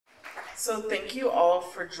So thank you all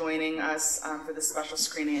for joining us for this special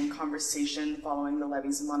screening and conversation following the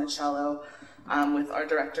Levys of Monticello with our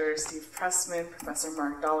director, Steven Pressman, Professor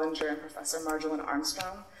Marc Dollinger, and Professor Margalynne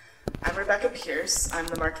Armstrong. I'm Rebecca Pierce. I'm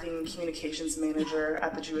the Marketing and Communications Manager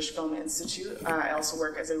at the Jewish Film Institute. I also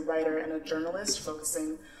work as a writer and a journalist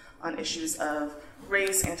focusing on issues of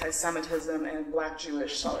race, anti-Semitism, and Black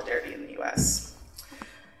Jewish solidarity in the US.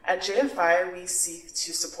 At JFI, we seek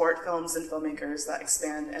to support films and filmmakers that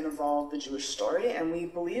expand and evolve the Jewish story, and we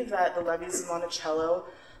believe that the Levys of Monticello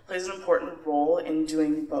plays an important role in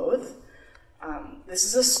doing both. This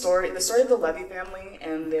is the story of the Levy family,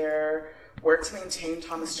 and their work to maintain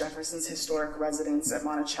Thomas Jefferson's historic residence at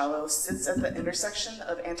Monticello sits at the intersection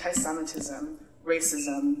of anti-Semitism,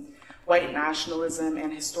 racism, white nationalism,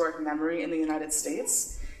 and historic memory in the United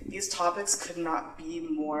States. These topics could not be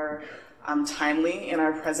more timely in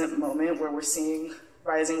our present moment, where we're seeing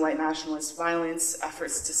rising white nationalist violence,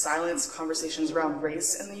 efforts to silence conversations around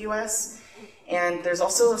race in the US, and there's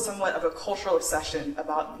also somewhat of a cultural obsession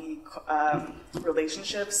about the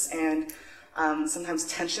relationships and sometimes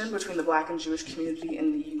tension between the Black and Jewish community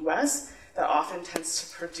in the US that often tends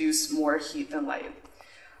to produce more heat than light.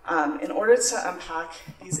 In order to unpack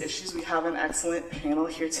these issues, we have an excellent panel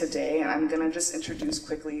here today, and I'm going to just introduce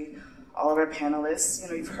quickly all of our panelists.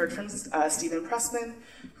 You've heard from Steven Pressman,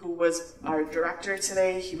 who was our director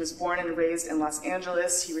today. He was born and raised in Los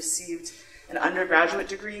Angeles. He received an undergraduate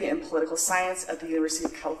degree in political science at the University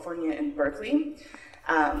of California in Berkeley.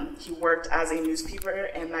 He worked as a newspaper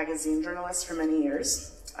and magazine journalist for many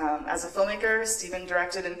years. As a filmmaker, Steven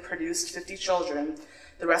directed and produced 50 Children,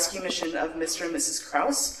 the rescue mission of Mr. and Mrs.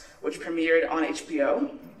 Krauss, which premiered on HBO,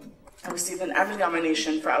 and received an Emmy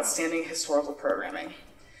nomination for Outstanding Historical Programming.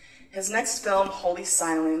 His next film, Holy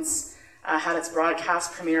Silence, had its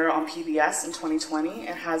broadcast premiere on PBS in 2020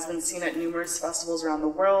 and has been seen at numerous festivals around the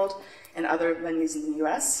world and other venues in the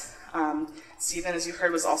US. Steven, as you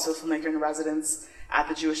heard, was also a filmmaker in residence at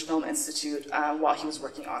the Jewish Film Institute while he was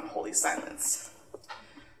working on Holy Silence.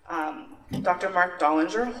 Dr. Marc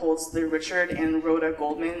Dollinger holds the Richard and Rhoda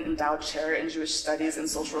Goldman Endowed Chair in Jewish Studies and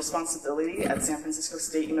Social Responsibility at San Francisco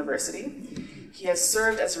State University. He has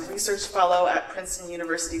served as a research fellow at Princeton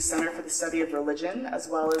University Center for the Study of Religion, as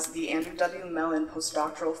well as the Andrew W. Mellon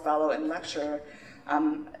Postdoctoral Fellow and Lecturer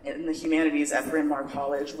in the Humanities at Bryn Mawr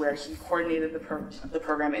College, where he coordinated the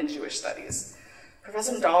program in Jewish Studies.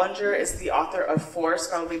 Professor Dollinger is the author of 4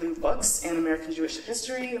 scholarly books in American Jewish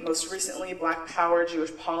history, most recently Black Power,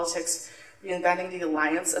 Jewish Politics, Reinventing the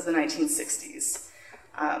Alliance of the 1960s.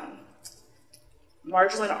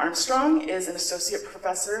 Margalynne Armstrong is an associate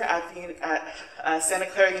professor at Santa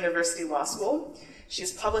Clara University Law School. She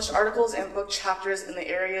has published articles and book chapters in the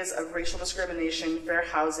areas of racial discrimination, fair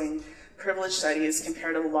housing, privilege studies,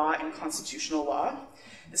 comparative law, and constitutional law.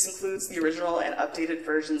 This includes the original and updated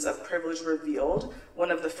versions of Privilege Revealed,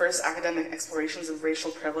 one of the first academic explorations of racial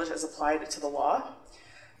privilege as applied to the law.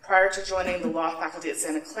 Prior to joining the law faculty at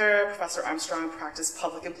Santa Clara, Professor Armstrong practiced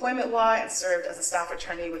public employment law and served as a staff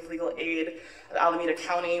attorney with legal aid at Alameda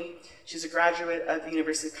County. She's a graduate of the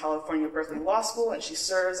University of California, Berkeley Law School, and she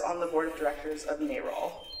serves on the board of directors of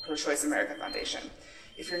NARAL, Pro-Choice America Foundation.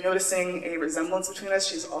 If you're noticing a resemblance between us,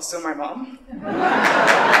 she's also my mom.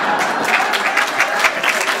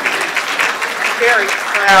 Very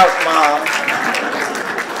proud mom.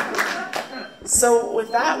 So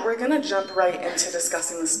with that, we're going to jump right into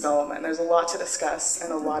discussing this film, and there's a lot to discuss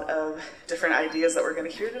and a lot of different ideas that we're going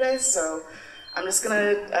to hear today, so I'm just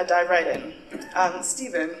going to dive right in.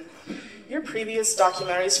 Steven, your previous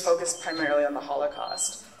documentaries focused primarily on the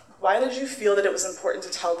Holocaust. Why did you feel that it was important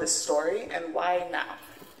to tell this story, and why now?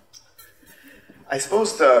 I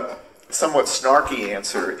suppose the somewhat snarky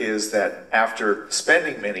answer is that after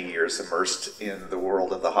spending many years immersed in the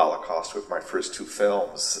world of the Holocaust with my first 2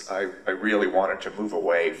 films, I really wanted to move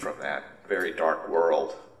away from that very dark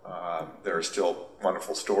world. There are still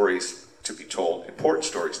wonderful stories to be told, important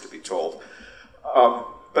stories to be told.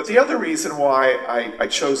 But the other reason why I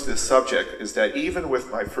chose this subject is that even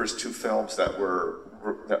with my first 2 films that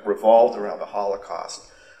revolved around the Holocaust,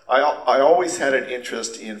 I always had an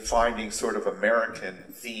interest in finding sort of American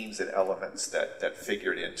themes and elements that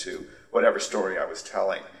figured into whatever story I was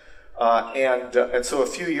telling. And so a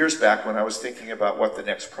few years back, when I was thinking about what the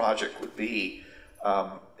next project would be,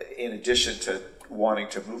 in addition to wanting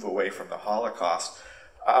to move away from the Holocaust,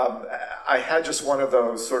 I had just one of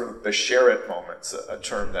those sort of the share it moments, a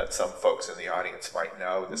term that some folks in the audience might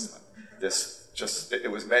know.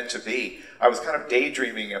 It was meant to be. I was kind of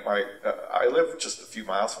daydreaming at I live just a few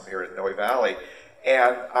miles from here in Noe Valley,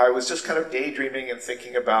 And I was just kind of daydreaming and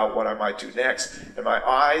thinking about what I might do next. And my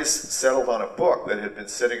eyes settled on a book that had been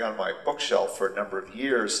sitting on my bookshelf for a number of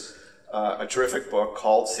years, a terrific book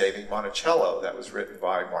called Saving Monticello that was written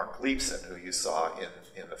by Marc Dollinger, who you saw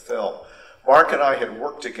in the film. Marc and I had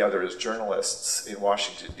worked together as journalists in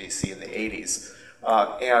Washington, D.C. in the 80s.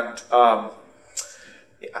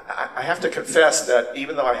 I have to confess that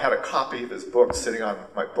even though I had a copy of his book sitting on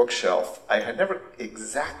my bookshelf, I had never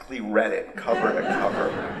exactly read it cover to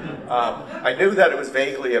cover. I knew that it was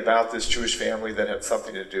vaguely about this Jewish family that had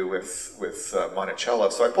something to do with Monticello.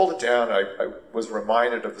 So I pulled it down, I was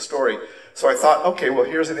reminded of the story. So I thought, okay, well,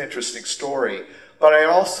 here's an interesting story. But I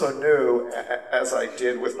also knew, as I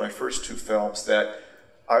did with my first two films, that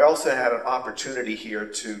I also had an opportunity here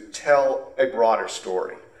to tell a broader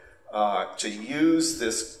story. To use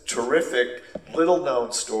this terrific,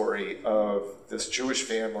 little-known story of this Jewish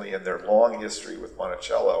family and their long history with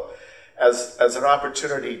Monticello as an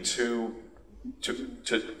opportunity to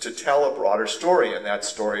tell a broader story. And that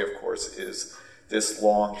story, of course, is this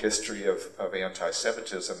long history of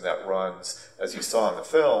anti-Semitism that runs, as you saw in the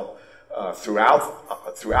film,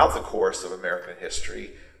 throughout the course of American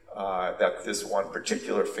history, that this one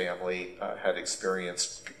particular family had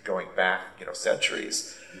experienced going back,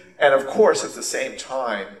 centuries. And of course, at the same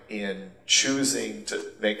time, in choosing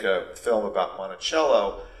to make a film about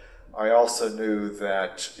Monticello, I also knew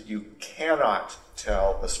that you cannot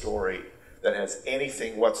tell a story that has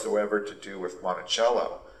anything whatsoever to do with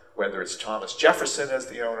Monticello, whether it's Thomas Jefferson as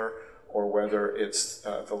the owner or whether it's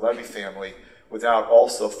the Levy family, without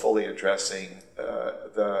also fully addressing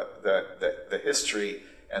the history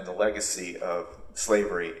and the legacy of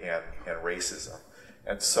slavery and racism.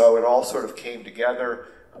 And so it all sort of came together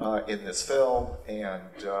in this film, and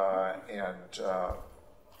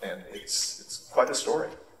it's quite a story.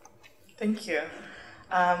 Thank you.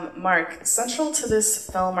 Marc, central to this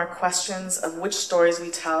film are questions of which stories we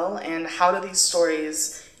tell and how do these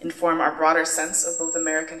stories inform our broader sense of both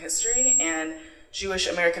American history and Jewish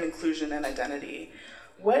American inclusion and identity.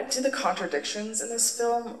 What do the contradictions in this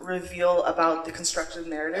film reveal about the constructed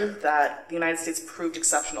narrative that the United States proved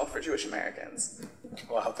exceptional for Jewish Americans?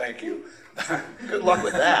 Wow, thank you. Good luck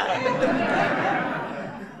with that.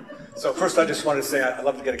 So first I just wanted to say I'd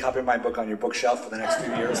love to get a copy of my book on your bookshelf for the next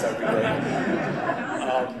few years. That would be great.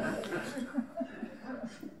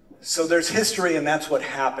 So there's history, and that's what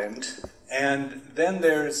happened. And then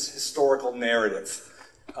there's historical narrative,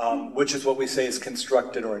 which is what we say is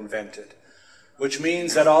constructed or invented. Which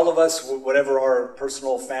means that all of us, whatever our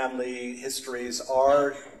personal family histories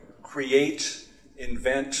are, create,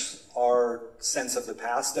 invent our sense of the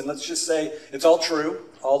past. And let's just say it's all true.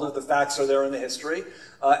 All of the facts are there in the history.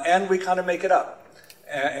 And we kind of make it up.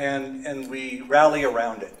 And we rally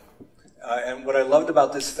around it. And what I loved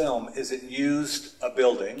about this film is it used a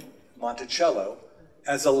building, Monticello,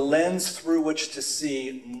 as a lens through which to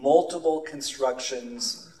see multiple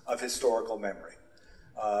constructions of historical memory.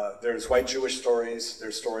 There's white Jewish stories,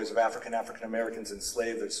 there's stories of African Americans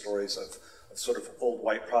enslaved, there's stories of sort of old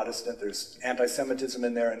white Protestant, there's anti-Semitism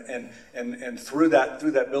in there, and through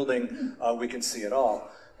that building we can see it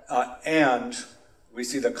all. And we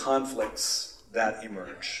see the conflicts that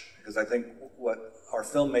emerge. Because I think what our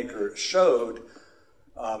filmmaker showed,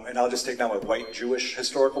 and I'll just take now a white Jewish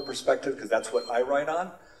historical perspective because that's what I write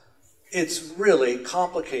on, it's really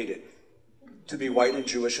complicated to be white and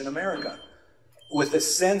Jewish in America, with the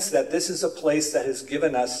sense that this is a place that has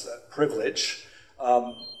given us privilege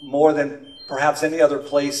more than perhaps any other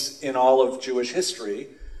place in all of Jewish history,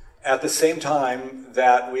 at the same time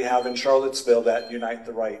that we have in Charlottesville that Unite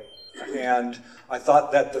the Right. And I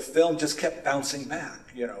thought that the film just kept bouncing back,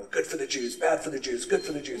 good for the Jews, bad for the Jews, good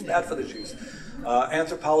for the Jews, bad for the Jews.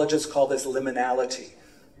 Anthropologists call this liminality.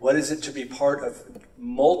 What is it to be part of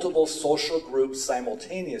multiple social groups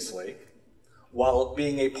simultaneously, while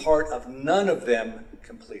being a part of none of them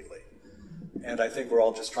completely? And I think we're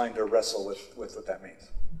all just trying to wrestle with what that means.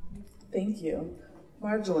 Thank you.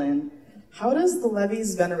 Margalynne, how does the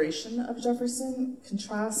Levy's veneration of Jefferson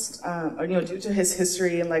contrast, due to his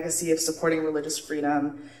history and legacy of supporting religious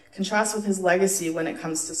freedom, contrast with his legacy when it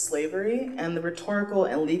comes to slavery and the rhetorical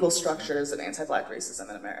and legal structures of anti-Black racism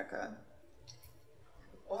in America?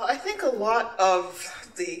 Well, I think a lot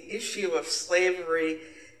of the issue of slavery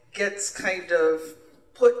gets kind of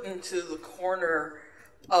put into the corner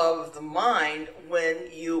of the mind when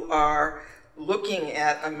you are looking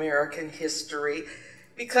at American history,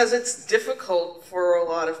 because it's difficult for a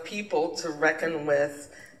lot of people to reckon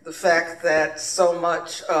with the fact that so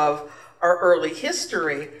much of our early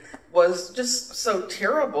history was just so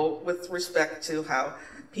terrible with respect to how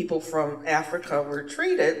people from Africa were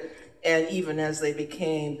treated, and even as they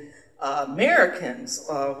became Americans,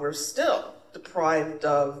 were still deprived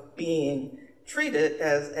of being treated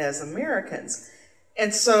as Americans.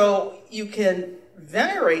 And so you can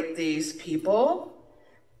venerate these people,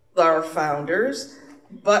 our founders,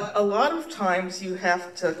 but a lot of times you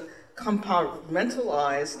have to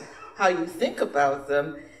compartmentalize how you think about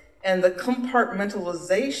them, and the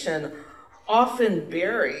compartmentalization often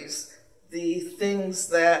buries the things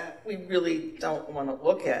that we really don't want to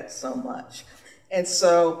look at so much. And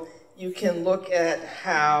so you can look at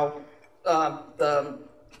how the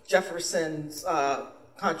Jefferson's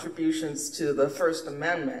contributions to the First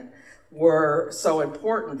Amendment were so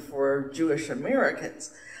important for Jewish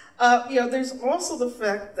Americans. There's also the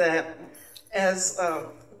fact that, as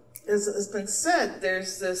has been said,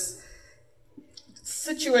 there's this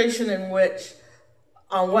situation in which,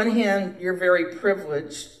 on one hand, you're very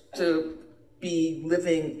privileged to be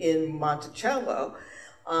living in Monticello.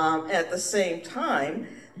 At the same time,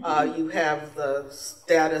 you have the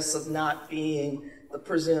status of not being the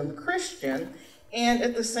presumed Christian, and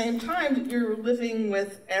at the same time, you're living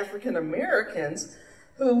with African Americans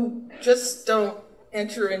who just don't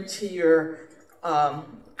enter into your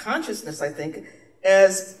consciousness, I think,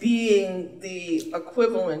 as being the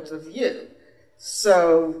equivalent of you.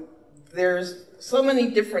 So there's so many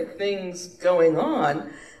different things going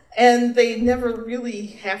on, and they never really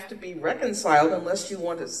have to be reconciled unless you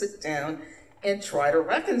want to sit down and try to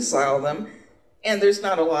reconcile them, and there's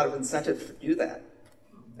not a lot of incentive to do that.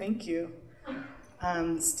 Thank you.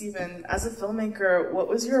 Steven, as a filmmaker, what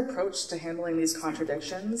was your approach to handling these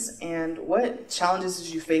contradictions, and what challenges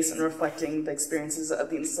did you face in reflecting the experiences of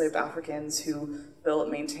the enslaved Africans who built,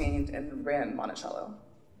 maintained, and ran Monticello?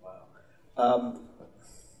 Wow.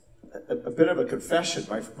 A bit of a confession.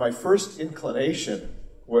 My first inclination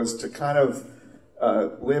was to kind of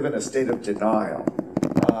live in a state of denial.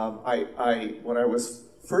 When I was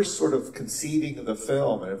first sort of conceiving the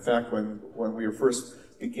film, and in fact when we were first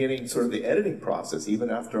beginning sort of the editing process,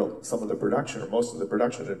 even after some of the production, or most of the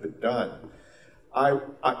production had been done, I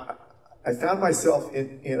found myself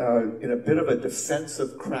in a bit of a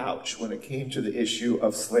defensive crouch when it came to the issue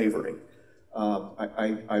of slavery.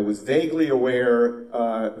 I was vaguely aware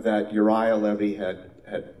that Uriah Levy had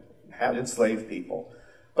enslaved people,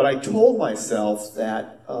 but I told myself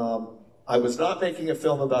that I was not making a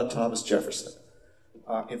film about Thomas Jefferson.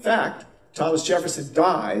 In fact, Thomas Jefferson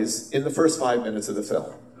dies in the first 5 minutes of the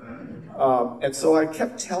film. And so I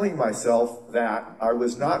kept telling myself that I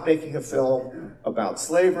was not making a film about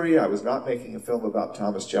slavery, I was not making a film about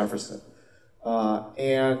Thomas Jefferson.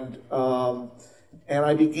 And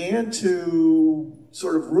I began to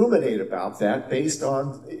sort of ruminate about that based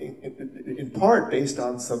on, in part based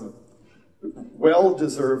on some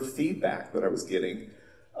well-deserved feedback that I was getting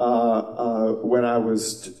when I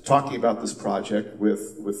was talking about this project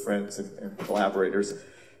with friends and collaborators,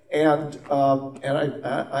 and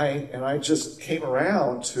I just came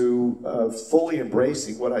around to fully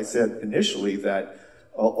embracing what I said initially, that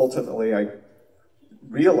ultimately I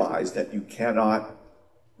realized that you cannot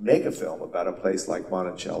make a film about a place like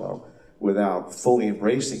Monticello without fully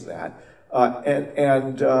embracing that,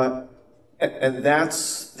 and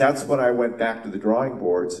that's when I went back to the drawing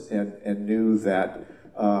boards and knew that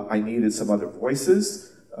I needed some other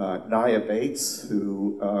voices. Nia Bates,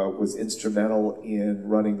 who was instrumental in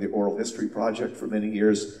running the oral history project for many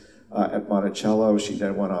years at Monticello. She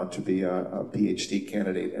then went on to be a PhD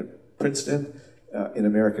candidate at Princeton in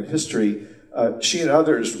American history. She and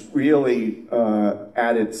others really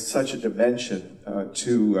added such a dimension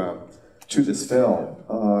to this film.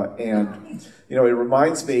 And you know, it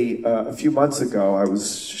reminds me, a few months ago, I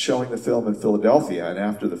was showing the film in Philadelphia, and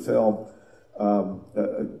after the film,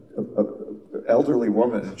 an elderly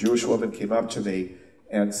woman, a Jewish woman, came up to me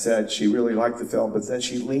and said she really liked the film, but then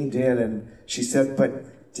she leaned in and she said,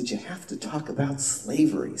 "But did you have to talk about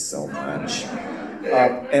slavery so much?"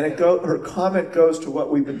 And her comment goes to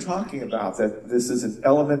what we've been talking about, that this is an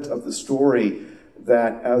element of the story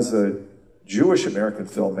that, as a Jewish American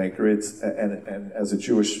filmmaker, and as a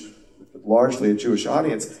largely a Jewish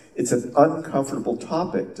audience, it's an uncomfortable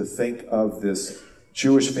topic to think of this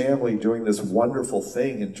Jewish family doing this wonderful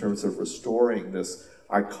thing in terms of restoring this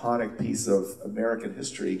iconic piece of American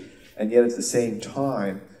history, and yet at the same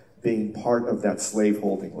time being part of that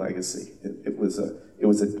slaveholding legacy. It was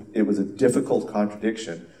a difficult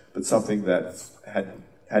contradiction, but something that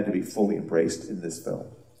had to be fully embraced in this film.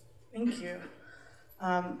 Thank you.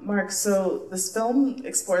 Marc, so this film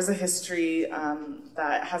explores a history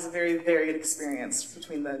that has a very varied experience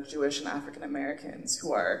between the Jewish and African Americans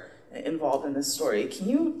who are involved in this story. Can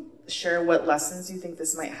you share what lessons you think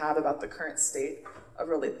this might have about the current state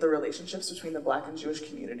of the relationships between the Black and Jewish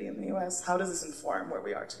community in the U.S.? How does this inform where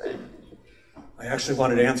we are today? I actually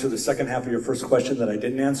wanted to answer the second half of your first question that I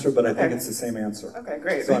didn't answer, but I think it's the same answer. Okay,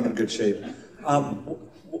 great. So I'm in good shape.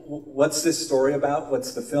 What's this story about?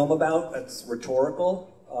 What's the film about? That's rhetorical.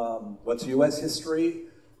 What's U.S. history?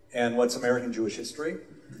 And what's American Jewish history?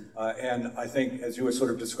 And I think, as you were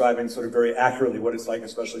sort of describing sort of very accurately what it's like,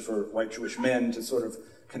 especially for white Jewish men, to sort of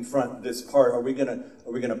confront this part. Are we gonna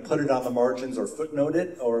put it on the margins or footnote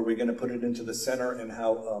it, or are we gonna put it into the center, and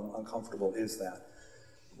how uncomfortable is that?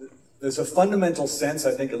 There's a fundamental sense,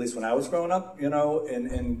 I think, at least when I was growing up, you know,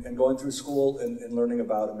 and going through school and learning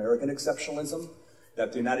about American exceptionalism,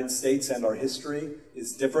 that the United States and our history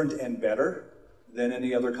is different and better than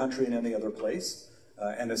any other country in any other place.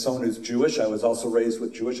 And as someone who's Jewish, I was also raised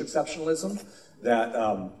with Jewish exceptionalism,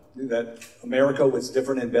 that America was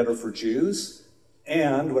different and better for Jews,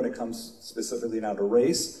 and when it comes specifically now to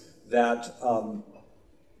race, that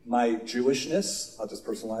my Jewishness, I'll just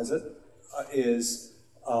personalize it, is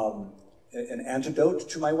an antidote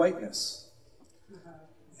to my whiteness.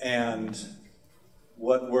 And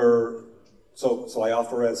so I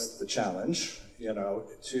offer as the challenge, you know,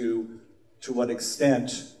 to what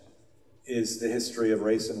extent is the history of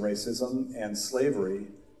race and racism and slavery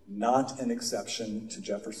not an exception to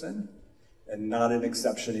Jefferson, and not an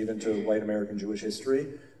exception even to white American Jewish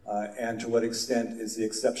history, and to what extent is the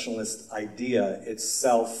exceptionalist idea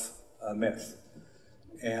itself a myth?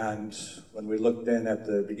 And when we look then at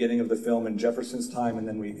the beginning of the film in Jefferson's time, and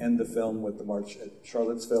then we end the film with the March at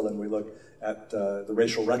Charlottesville, and we look at the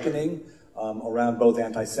racial reckoning around both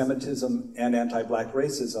anti-Semitism and anti-Black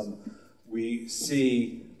racism, we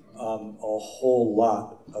see a whole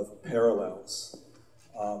lot of parallels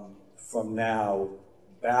from now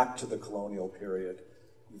back to the colonial period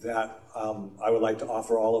that I would like to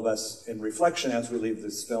offer all of us in reflection as we leave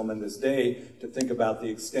this film and this day, to think about the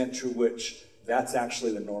extent to which that's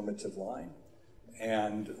actually the normative line.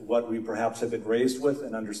 And what we perhaps have been raised with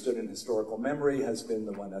and understood in historical memory has been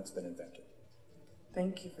the one that's been invented.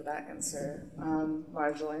 Thank you for that answer,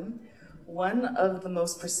 Margalynne. One of the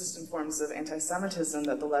most persistent forms of anti-Semitism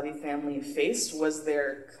that the Levy family faced was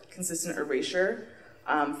their consistent erasure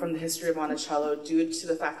from the history of Monticello due to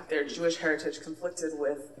the fact that their Jewish heritage conflicted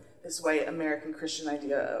with this white American Christian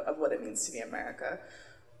idea of what it means to be American.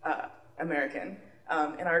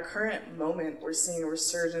 In our current moment, we're seeing a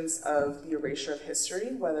resurgence of the erasure of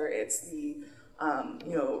history, whether it's the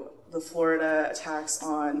Florida attacks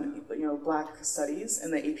on Black studies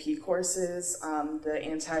in the AP courses, the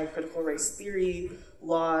anti-critical race theory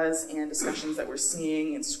laws and discussions that we're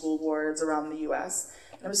seeing in school boards around the U.S.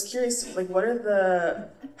 And I was curious, like, what are the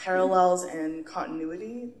parallels and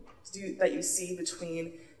continuity that you see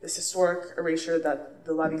between this historic erasure that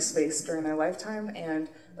the Levys faced during their lifetime and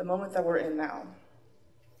the moment that we're in now?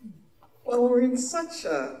 Well, we're in such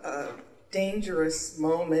a dangerous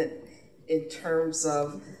moment in terms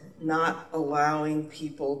of not allowing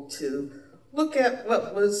people to look at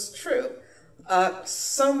what was true.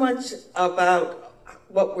 So much about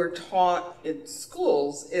what we're taught in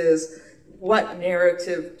schools is what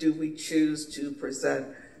narrative do we choose to present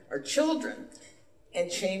our children? And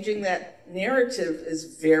changing that narrative is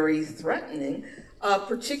very threatening,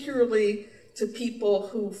 particularly to people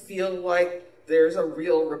who feel like there's a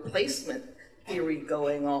real replacement theory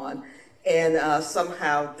going on, and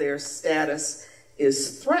somehow their status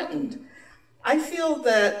is threatened. I feel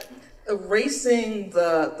that erasing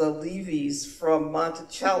the Levys from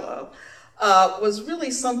Monticello was really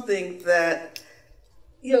something that,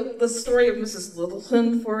 the story of Mrs.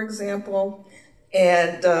 Littleton, for example,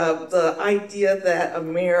 and the idea that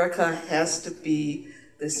America has to be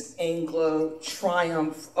this Anglo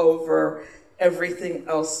triumph over everything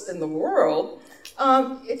else in the world,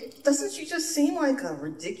 doesn't she just seem like a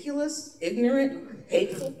ridiculous, ignorant,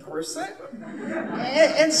 hateful person?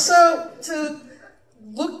 And so to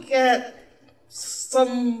look at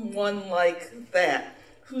someone like that,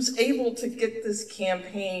 who's able to get this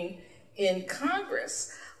campaign in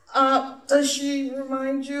Congress, does she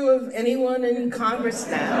remind you of anyone in Congress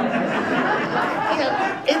now?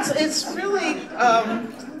 It's really,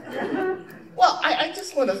 well, I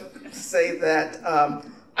just want to say that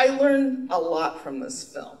I learned a lot from this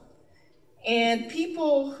film. And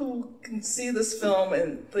people who can see this film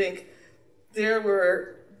and think there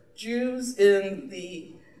were Jews in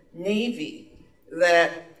the Navy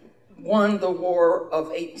that won the War of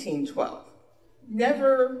 1812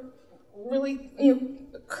 never really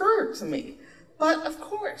occurred to me. But of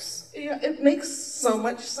course, it makes so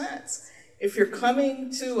much sense. If you're coming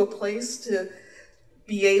to a place to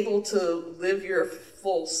be able to live your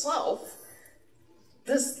full self,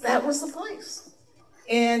 that was the place.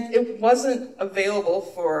 And it wasn't available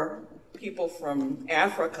for people from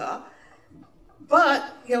Africa. But,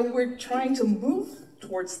 we're trying to move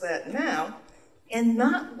towards that now, and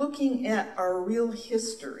not looking at our real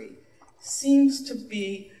history seems to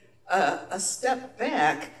be a step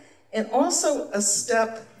back, and also a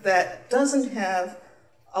step that doesn't have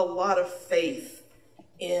a lot of faith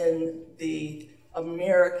in the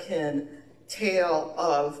American tale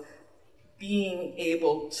of being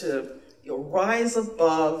able to rise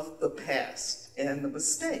above the past and the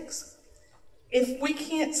mistakes. If we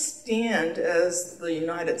can't stand as the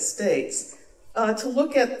United States to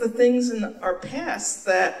look at the things in our past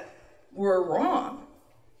that were wrong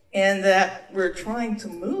and that we're trying to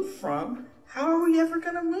move from, how are we ever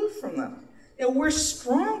going to move from them? We're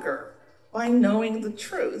stronger by knowing the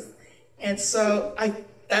truth. And so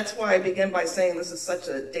that's why I begin by saying this is such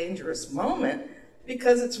a dangerous moment,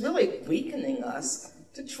 because it's really weakening us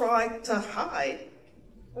to try to hide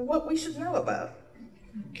what we should know about.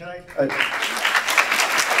 Can I?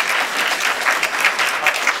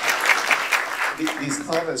 These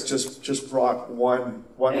comments just brought one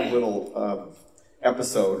little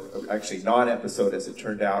episode, actually non-episode as it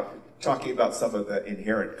turned out, talking about some of the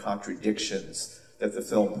inherent contradictions that the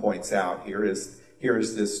film points out. Here is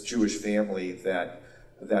this Jewish family that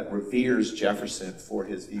reveres Jefferson for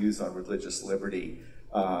his views on religious liberty,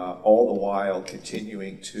 all the while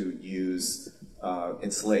continuing to use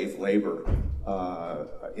enslaved labor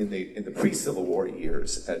in the pre-Civil War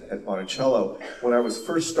years at Monticello. When I was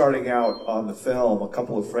first starting out on the film, a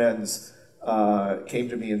couple of friends came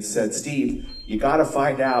to me and said, "Steve, you got to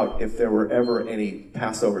find out if there were ever any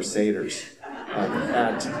Passover Seders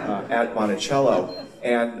at Monticello."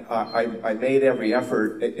 And I made every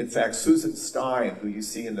effort. In fact, Susan Stein, who you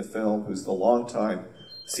see in the film, who's the longtime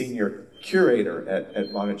senior curator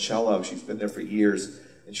at Monticello, she's been there for years,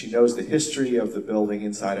 and she knows the history of the building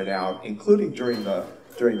inside and out, including during the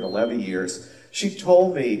Levy years. She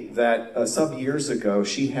told me that some years ago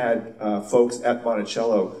she had folks at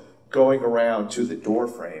Monticello going around to the door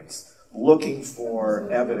frames looking for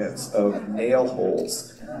evidence of nail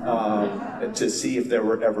holes to see if there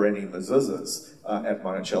were ever any mezuzahs at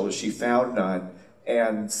Monticello. She found none.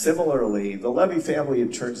 And similarly, the Levy family,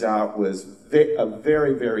 it turns out, was a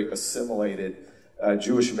very, very assimilated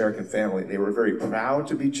Jewish American family. They were very proud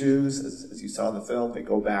to be Jews, as you saw in the film. They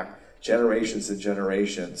go back generations and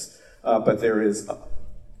generations. But there is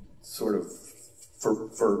sort of,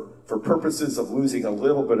 for purposes of losing a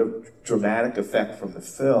little bit of dramatic effect from the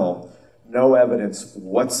film, no evidence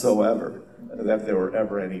whatsoever that there were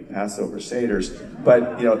ever any Passover Seders.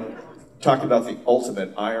 But, talking about the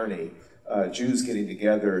ultimate irony, Jews getting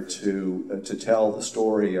together to tell the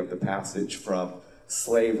story of the passage from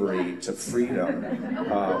slavery to freedom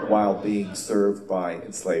while being served by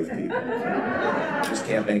enslaved people. Just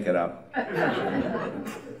can't make it up.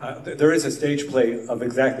 There is a stage play of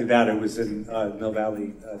exactly that. It was in Mill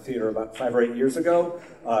Valley Theater about 5 or 8 years ago.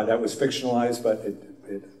 That was fictionalized, but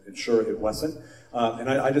it wasn't. And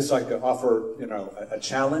I'd just like to offer, a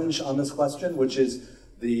challenge on this question, which is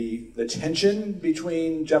the tension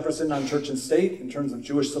between Jefferson on church and state in terms of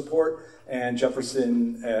Jewish support and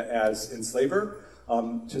Jefferson as enslaver,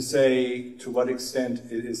 to say to what extent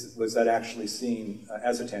was that actually seen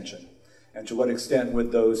as a tension, and to what extent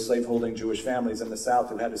would those slaveholding Jewish families in the South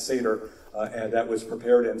who had a Seder and that was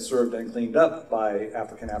prepared and served and cleaned up by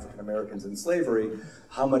African Americans in slavery,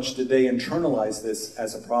 how much did they internalize this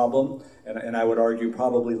as a problem? And I would argue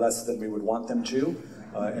probably less than we would want them to.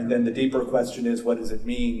 And then the deeper question is, what does it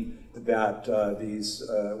mean that these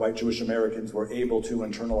white Jewish Americans were able to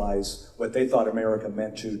internalize what they thought America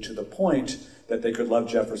meant to the point that they could love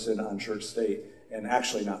Jefferson on church state and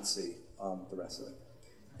actually not see the rest of it.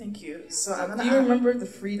 Thank you. So do you remember the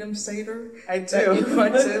Freedom Seder? I do. That you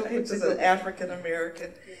went to, which is an African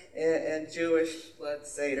American and Jewish-led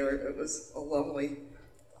Seder. It was a lovely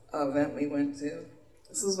event we went to.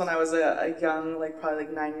 This was when I was a young, probably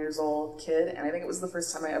 9 years old kid, and I think it was the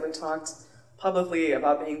first time I ever talked publicly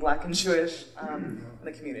about being Black and Jewish in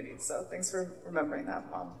the community. So thanks for remembering that,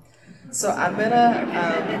 Mom. So I'm gonna...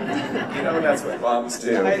 that's what moms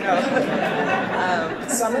do. I know.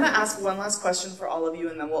 So I'm gonna ask one last question for all of you,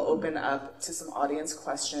 and then we'll open up to some audience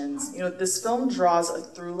questions. This film draws a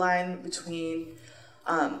through line between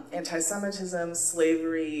anti-Semitism,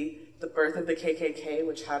 slavery, the birth of the KKK,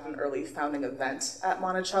 which had an early founding event at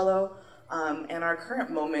Monticello, and our current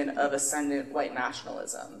moment of ascendant white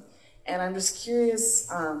nationalism. And I'm just curious,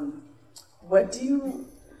 what do you,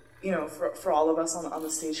 for all of us on the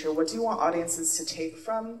stage here, what do you want audiences to take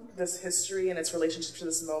from this history and its relationship to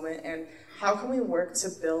this moment, and how can we work to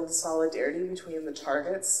build solidarity between the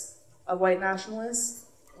targets of white nationalists,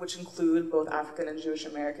 which include both African and Jewish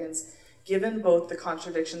Americans, given both the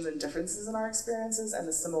contradictions and differences in our experiences and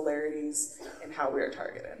the similarities in how we are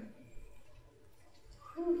targeted?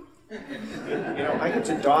 You know, I get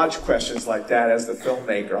to dodge questions like that as the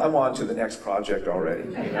filmmaker. I'm on to the next project already.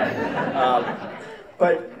 You know?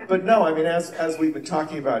 But no, I mean, as we've been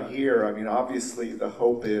talking about here, I mean, obviously the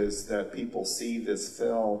hope is that people see this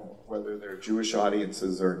film, whether they're Jewish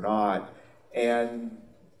audiences or not, and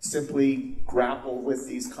simply grapple with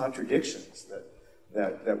these contradictions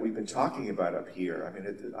that we've been talking about up here. I mean,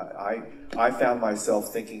 I found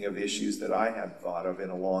myself thinking of issues that I hadn't thought of in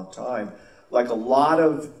a long time. Like a lot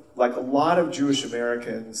of Jewish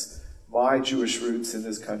Americans, my Jewish roots in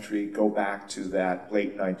this country go back to that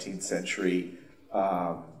late 19th century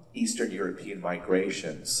Eastern European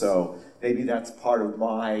migration. So maybe that's part of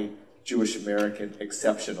my Jewish American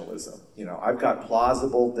exceptionalism. You know, I've got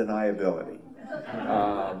plausible deniability.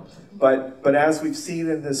 But as we've seen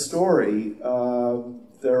in this story,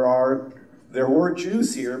 there were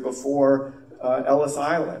Jews here before Ellis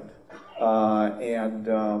Island, and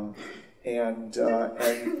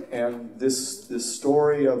this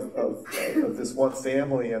story of this one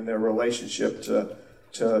family and their relationship to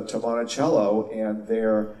Monticello and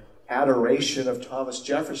their adoration of Thomas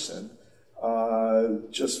Jefferson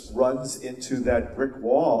just runs into that brick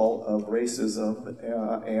wall of racism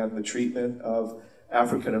and the treatment of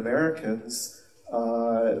African Americans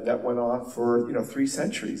that went on for 3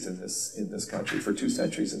 centuries in this country, for 2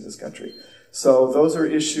 centuries in this country. So those are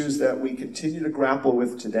issues that we continue to grapple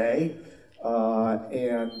with today.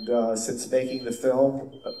 Since making the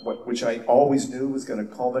film, which I always knew was going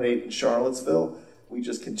to culminate in Charlottesville, we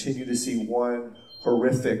just continue to see one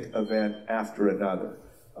horrific event after another.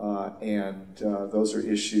 Those are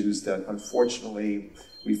issues that unfortunately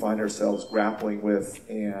we find ourselves grappling with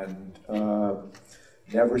and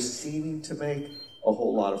never seeming to make a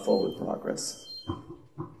whole lot of forward progress.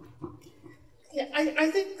 Yeah, I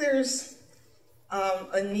think there's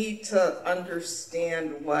a need to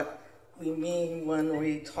understand what we mean when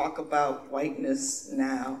we talk about whiteness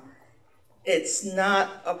now. It's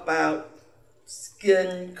not about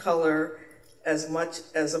skin color as much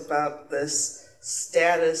as about this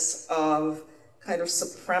status of kind of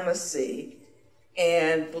supremacy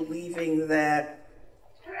and believing that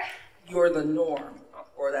you're the norm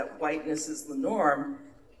or that whiteness is the norm.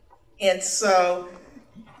 And so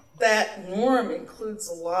that norm includes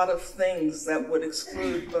a lot of things that would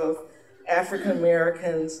exclude both African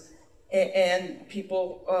Americans and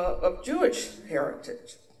people of Jewish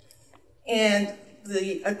heritage. And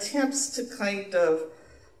the attempts to kind of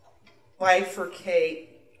bifurcate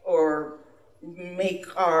or make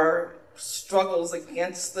our struggles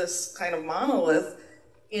against this kind of monolith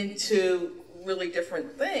into really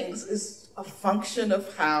different things is a function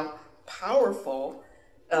of how powerful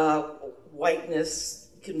whiteness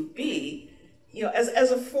can be,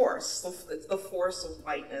 as a force, the force of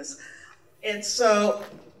whiteness. And so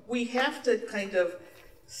we have to kind of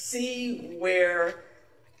see where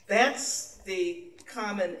that's the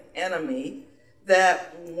common enemy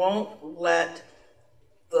that won't let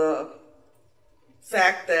the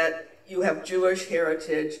fact that you have Jewish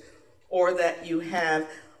heritage or that you have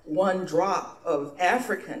one drop of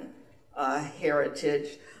African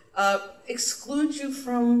heritage exclude you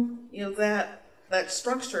from that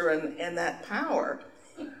structure and that power.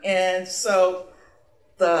 And so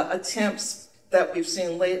the attempts that we've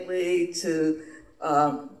seen lately to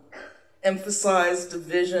emphasize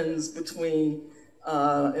divisions between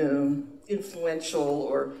influential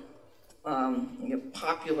or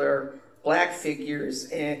popular Black figures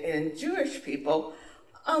and Jewish people,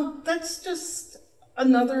 that's just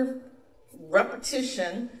another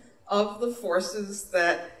repetition of the forces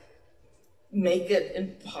that make it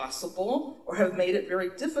impossible or have made it very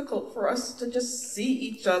difficult for us to just see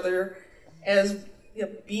each other as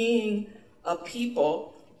being a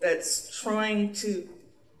people that's trying to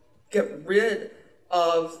get rid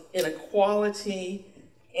of inequality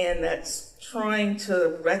and that's trying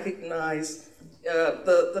to recognize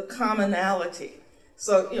the commonality.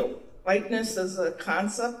 So, whiteness as a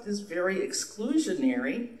concept is very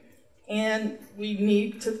exclusionary, and we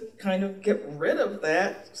need to kind of get rid of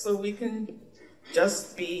that so we can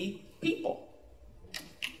just be people.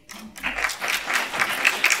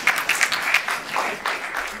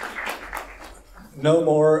 No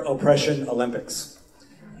more oppression Olympics.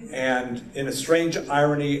 And in a strange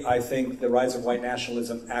irony, I think the rise of white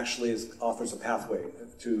nationalism actually offers a pathway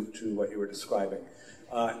to what you were describing.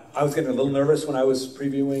 I was getting a little nervous when I was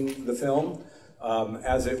previewing the film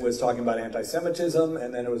as it was talking about anti-Semitism,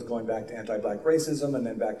 and then it was going back to anti-black racism, and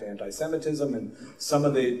then back to anti-Semitism, and some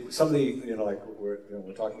of the you know, like we're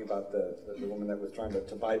talking about the woman that was trying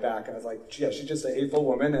to buy back, and I was like, yeah, she's just a hateful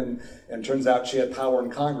woman, and turns out she had power in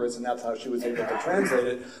Congress, and that's how she was able to translate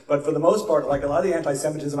it. But for the most part, like a lot of the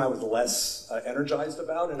anti-Semitism, I was less energized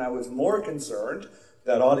about, and I was more concerned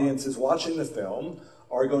that audiences watching the film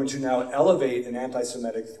are going to now elevate an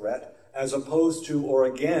anti-Semitic threat as opposed to or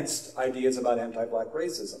against ideas about anti-black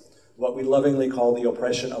racism. What we lovingly call the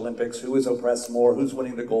oppression Olympics, who is oppressed more, who's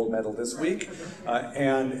winning the gold medal this week,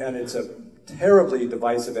 and it's a terribly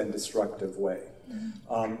divisive and destructive way.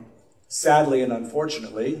 Sadly and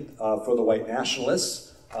unfortunately, for the white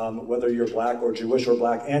nationalists, whether you're black or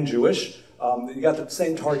black and Jewish, you got the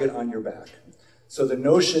same target on your back. So the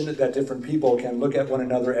notion that different people can look at one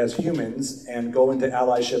another as humans and go into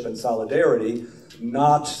allyship and solidarity,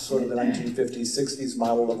 not sort of the 1950s, 60s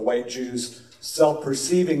model of white Jews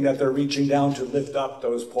self-perceiving that they're reaching down to lift up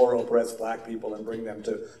those poor oppressed black people and bring them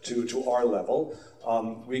to our level.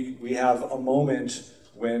 We have a moment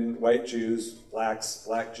when white Jews,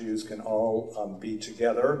 black Jews can all be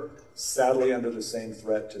together, sadly under the same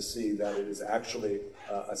threat to see that it is actually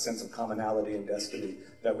a sense of commonality and destiny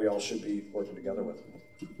that we all should be working together with.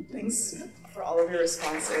 Thanks for all of your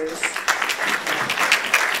responses.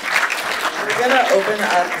 We're going to open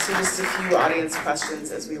up to just a few audience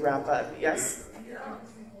questions as we wrap up. Yes?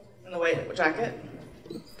 In the white jacket?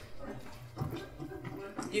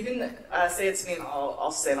 You can say it to me and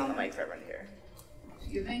I'll say it on the mic for everyone here.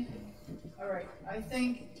 Excuse me? All right. I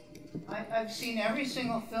think I've seen every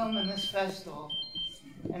single film in this festival,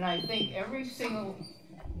 and I think every single...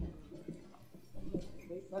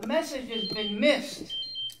 The message has been missed,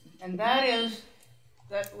 and that is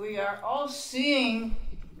that we are all seeing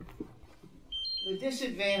the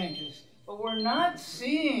disadvantages, but we're not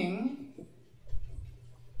seeing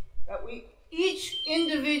that each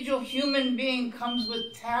individual human being comes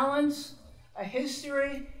with talents, a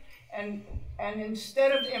history, and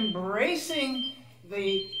instead of embracing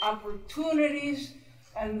the opportunities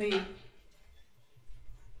and the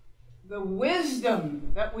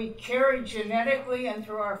wisdom that we carry genetically and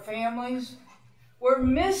through our families, we're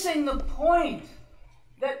missing the point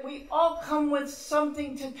that we all come with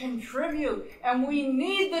something to contribute, and we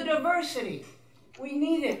need the diversity. We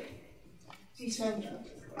need it. It's essential.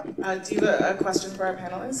 Do you have a question for our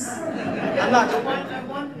panelists? I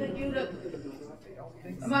wanted you to...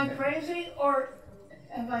 Am I crazy, or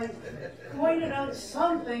have I pointed out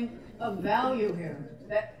something of value here?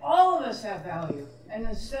 That all of us have value, and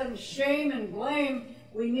instead of shame and blame,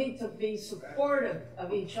 we need to be supportive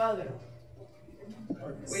of each other.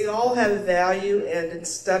 We all have value, and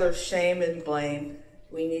instead of shame and blame,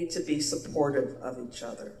 we need to be supportive of each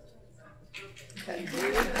other. Okay.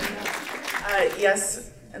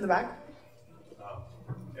 Yes, in the back.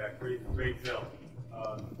 Yeah, great film.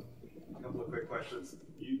 A couple of quick questions.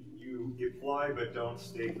 You imply but don't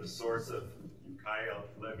state the source of Kyle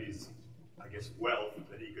Levy's, I guess, wealth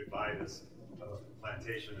that he could buy this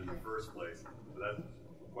plantation in the first place. So that's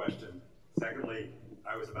a question. Secondly,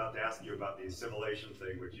 I was about to ask you about the assimilation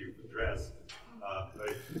thing, which you've addressed,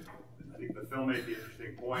 but I think the film made the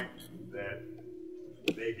interesting point that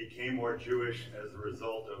they became more Jewish as a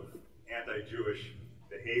result of anti-Jewish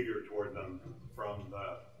behavior toward them from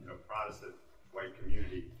the Protestant white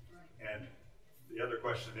community. And the other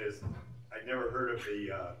question is, I'd never heard of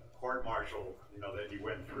the court-martial that he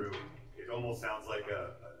went through. It almost sounds like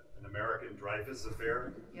an American Dreyfus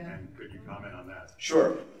affair, and could you comment on that?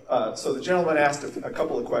 Sure. So the gentleman asked a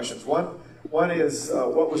couple of questions. One is,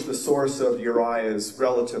 what was the source of Uriah's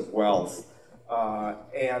relative wealth?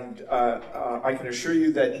 And I can assure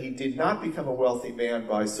you that he did not become a wealthy man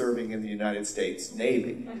by serving in the United States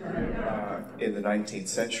Navy in the 19th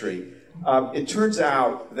century. It turns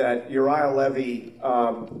out that Uriah Levy,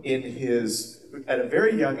 at a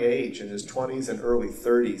very young age, in his 20s and early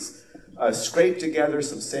 30s, scraped together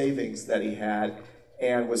some savings that he had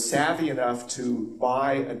and was savvy enough to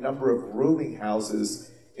buy a number of rooming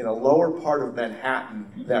houses in a lower part of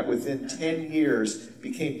Manhattan that within 10 years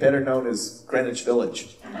became better known as Greenwich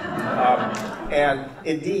Village. And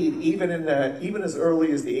indeed, even as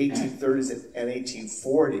early as the 1830s and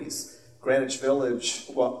 1840s, Greenwich Village,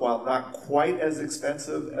 while not quite as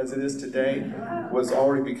expensive as it is today, was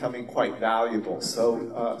already becoming quite valuable.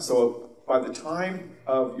 So by the time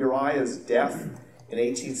of Uriah's death in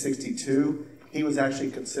 1862, he was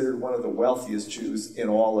actually considered one of the wealthiest Jews in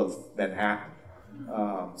all of Manhattan.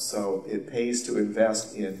 So it pays to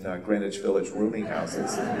invest in Greenwich Village rooming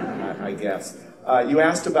houses, I guess. You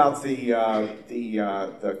asked about the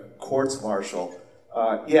courts martial.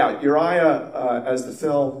 Yeah, Uriah, as the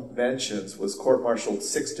film mentions, was court-martialed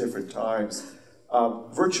 6 different times.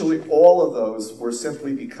 Virtually all of those were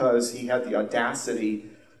simply because he had the audacity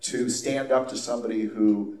to stand up to somebody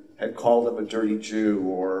who had called him a dirty Jew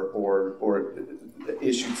or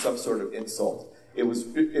issued some sort of insult. It was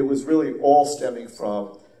really all stemming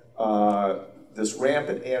from this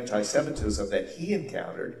rampant anti-Semitism that he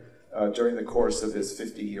encountered during the course of his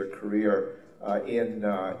 50-year career in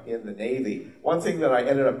the Navy. One thing that I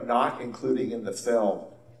ended up not including in the film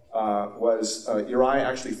was Uriah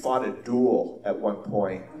actually fought a duel at one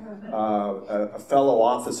point. A fellow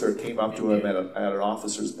officer came up to him at an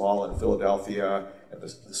officer's ball in Philadelphia, and the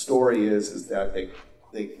story is that they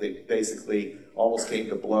basically almost came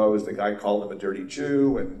to blows. The guy called him a dirty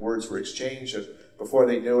Jew, and words were exchanged, and before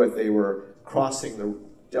they knew it, they were crossing the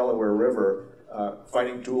Delaware River.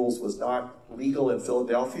 Fighting duels was not legal in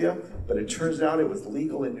Philadelphia, but it turns out it was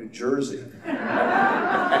legal in New Jersey,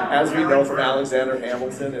 as we know from Alexander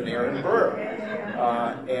Hamilton and Aaron Burr.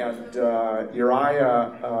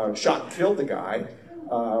 Uriah shot and killed the guy,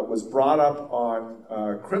 was brought up on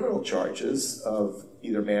criminal charges of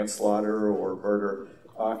either manslaughter or murder,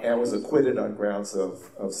 and was acquitted on grounds of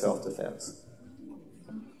self-defense.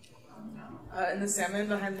 In the salmon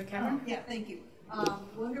behind the camera? Yeah, thank you.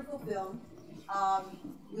 Wonderful film.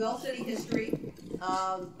 We all study history,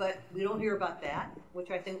 but we don't hear about that, which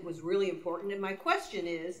I think was really important. And my question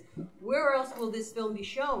is, where else will this film be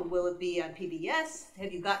shown? Will it be on PBS?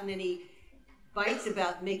 Have you gotten any bites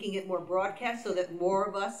about making it more broadcast so that more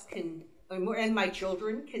of us can, and my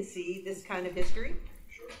children can see this kind of history?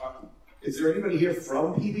 Sure. Is there anybody here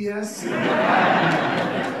from PBS?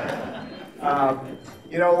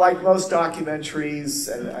 You know, like most documentaries,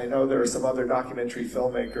 and I know there are some other documentary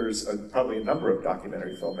filmmakers, probably a number of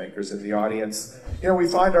documentary filmmakers in the audience, you know, we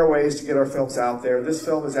find our ways to get our films out there. This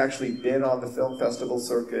film has actually been on the film festival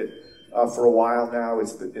circuit for a while now.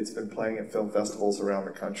 It's been playing at film festivals around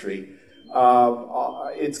the country.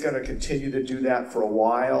 It's going to continue to do that for a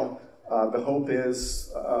while. The hope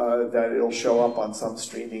is that it'll show up on some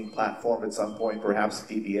streaming platform at some point, perhaps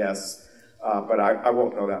PBS. But I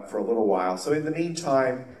won't know that for a little while. So in the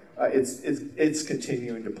meantime, it's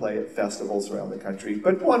continuing to play at festivals around the country.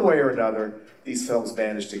 But one way or another, these films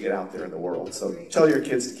manage to get out there in the world. So tell your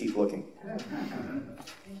kids to keep looking.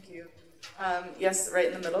 Thank you. Yes, right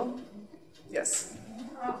in the middle. Yes.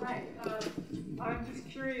 Hi. I'm just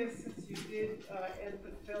curious, since you did end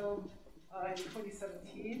the film in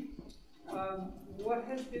 2017, what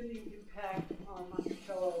has been the impact on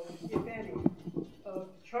Monticello, if any, of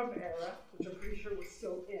the Trump era, which I'm pretty sure was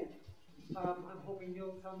still in? I'm hoping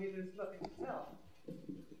you'll tell me there's nothing to tell.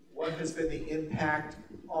 What has been the impact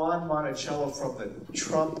on Monticello from the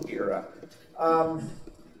Trump era?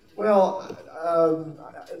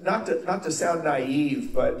 Not to sound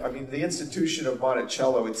naive, but I mean, the institution of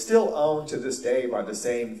Monticello, it's still owned to this day by the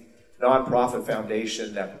same nonprofit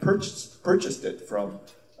foundation that purchased it from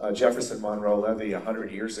Jefferson Monroe Levy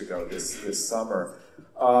 100 years ago this summer.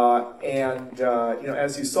 You know,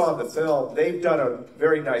 as you saw in the film, they've done a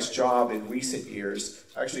very nice job in recent years,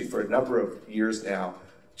 actually for a number of years now,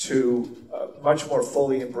 to much more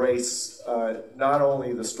fully embrace not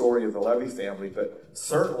only the story of the Levy family, but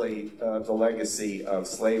certainly the legacy of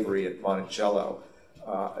slavery at Monticello.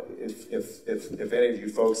 If any of you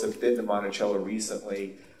folks have been to Monticello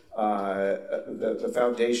recently, the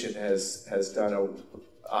foundation has done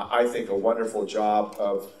I think a wonderful job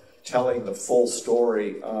of telling the full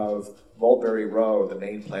story of Mulberry Row, the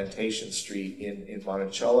main plantation street in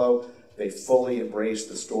Monticello. They fully embrace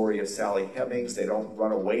the story of Sally Hemings. They don't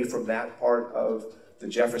run away from that part of the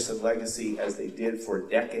Jefferson legacy as they did for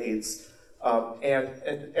decades. And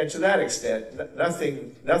to that extent,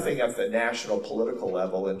 nothing at the national political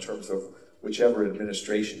level in terms of whichever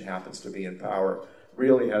administration happens to be in power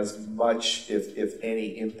really has much, if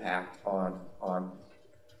any, impact on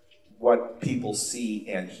what people see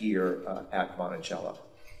and hear at Monticello.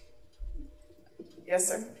 Yes,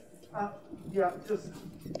 sir. Yeah, just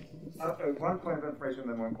one point of information and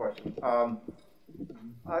then one question. I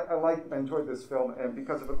enjoyed this film, and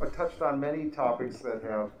because of it, I touched on many topics that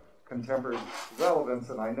have contemporary relevance,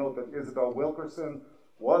 and I know that Isabel Wilkerson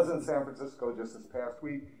was in San Francisco just this past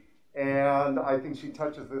week, and I think she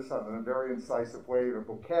touches this on in a very incisive way in her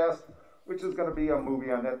book Cast, which is going to be a movie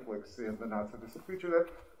on Netflix in the not-so-distant future that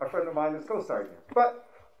a friend of mine is co-starring in. But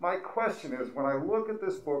my question is, when I look at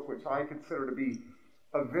this book, which I consider to be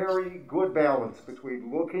a very good balance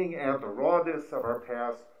between looking at the rawness of our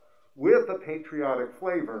past with a patriotic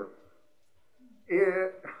flavor,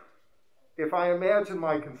 if I imagine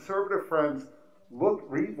my conservative friends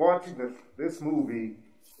watching this movie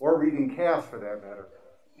or reading cast for that matter,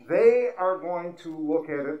 they are going to look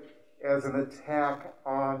at it as an attack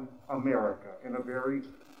on America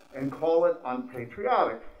and call it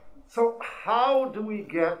unpatriotic. So how do we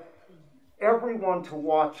get everyone to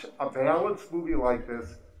watch a balanced movie like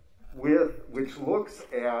this which looks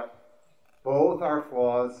at both our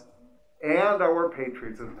flaws and our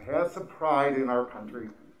patriotism, has some pride in our country,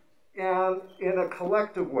 and in a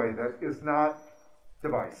collective way that is not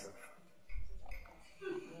divisive?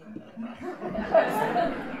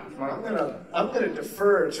 I'm gonna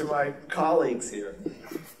defer to my colleagues here.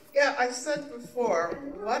 Yeah, I said before,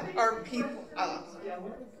 what are people,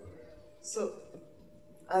 So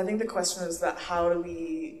I think the question is that how do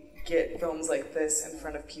we get films like this in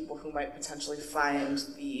front of people who might potentially find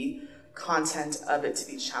the content of it to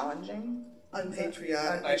be challenging?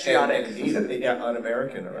 unpatriotic. Unpatriotic. Yeah,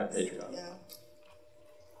 un-American or unpatriotic. Yeah.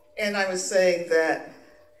 And I was saying that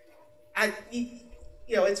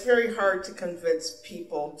it's very hard to convince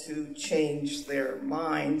people to change their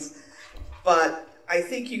minds, but I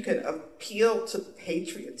think you can appeal to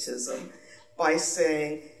patriotism by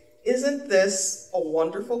saying, isn't this a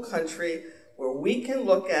wonderful country where we can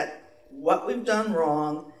look at what we've done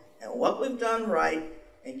wrong and what we've done right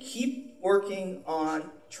and keep working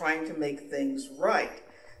on trying to make things right.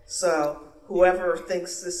 So whoever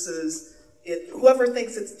thinks it's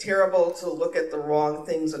terrible to look at the wrong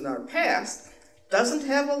things in our past doesn't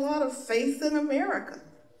have a lot of faith in America.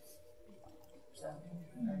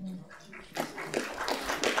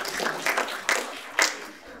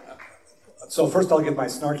 So first I'll give my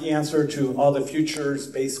snarky answer to all the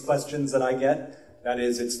futures-based questions that I get. That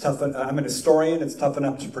is, it's tough. I'm an historian, it's tough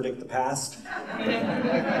enough to predict the past.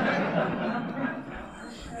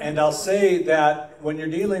 And I'll say that when you're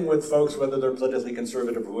dealing with folks, whether they're politically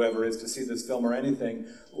conservative or whoever is to see this film or anything,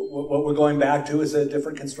 what we're going back to is a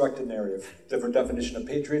different constructed narrative, different definition of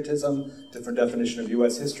patriotism, different definition of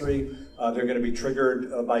US history. They're going to be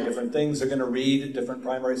triggered by different things. They're going to read different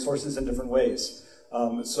primary sources in different ways.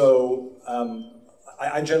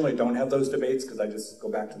 I generally don't have those debates because I just go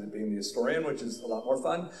back to being the historian, which is a lot more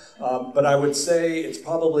fun. But I would say it's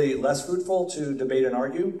probably less fruitful to debate and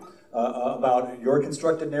argue about your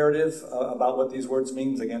constructed narrative about what these words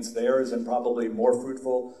means against theirs, and probably more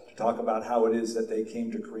fruitful to talk about how it is that they came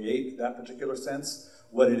to create that particular sense,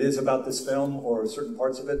 what it is about this film or certain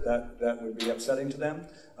parts of it that would be upsetting to them,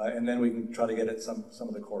 and then we can try to get at some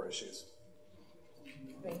of the core issues.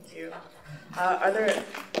 Thank you. Are there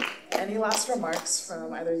any last remarks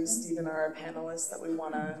from either you, Steven, or our panelists that we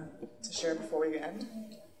want to share before we end?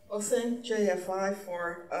 Well, thank JFI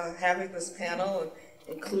for having this panel and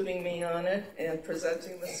including me on it and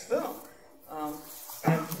presenting this film.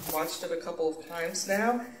 I've watched it a couple of times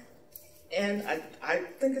now, and I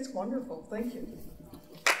think it's wonderful. Thank you.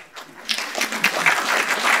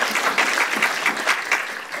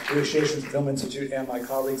 Appreciation to Film Institute and my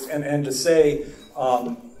colleagues, and to say,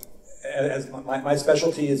 as my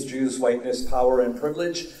specialty is Jews, whiteness, power, and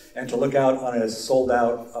privilege, and to look out on a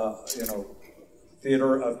sold-out,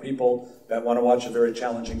 theater of people that want to watch a very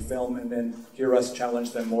challenging film, and then hear us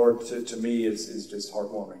challenge them more, to me is just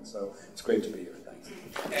heartwarming. So it's great to be here. Thanks.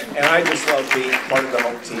 And I just love being part of the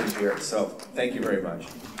home team here. So thank you very much.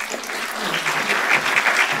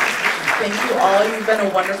 Thank you all. You've been a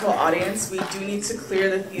wonderful audience. We do need to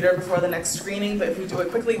clear the theater before the next screening, but if we do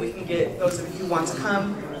it quickly, we can get those of you who want to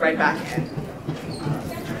come right back in.